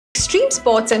Extreme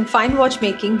sports and fine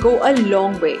watchmaking go a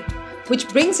long way, which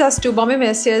brings us to Baume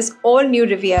Mercier's all-new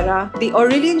Riviera, the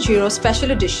Aurélien Giraud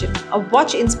Special Edition, a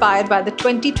watch inspired by the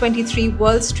 2023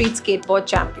 World Street Skateboard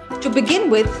Champion. To begin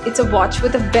with, it's a watch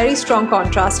with a very strong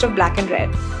contrast of black and red.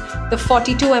 The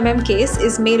 42mm case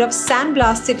is made of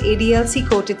sandblasted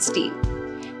ADLC-coated steel.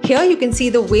 Here you can see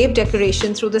the wave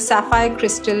decoration through the sapphire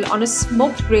crystal on a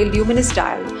smoked grey luminous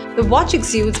dial. The watch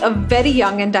exudes a very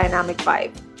young and dynamic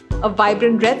vibe. A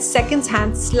vibrant red seconds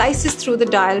hand slices through the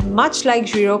dial much like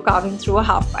Giraud carving through a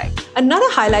half-pipe. Another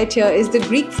highlight here is the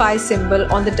Greek phi symbol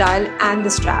on the dial and the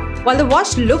strap. While the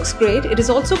watch looks great, it is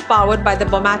also powered by the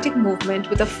Baumatic movement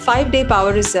with a 5-day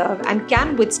power reserve and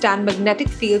can withstand magnetic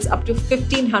fields up to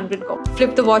 1500 Gauss.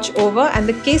 Flip the watch over and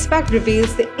the case back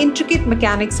reveals the intricate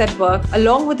mechanics at work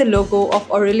along with the logo of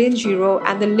Aurélien Giraud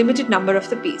and the limited number of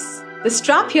the piece. The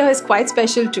strap here is quite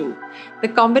special too. The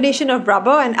combination of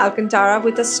rubber and Alcantara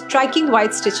with a striking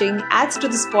white stitching adds to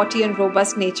the sporty and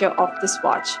robust nature of this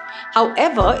watch.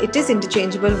 However, it is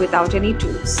interchangeable without any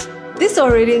tools. This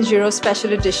Aurélien Giraud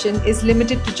Special Edition is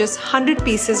limited to just 100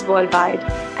 pieces worldwide,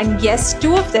 and yes,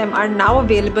 2 of them are now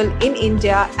available in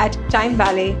India at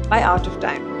TimeVallée by Out of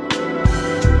Time.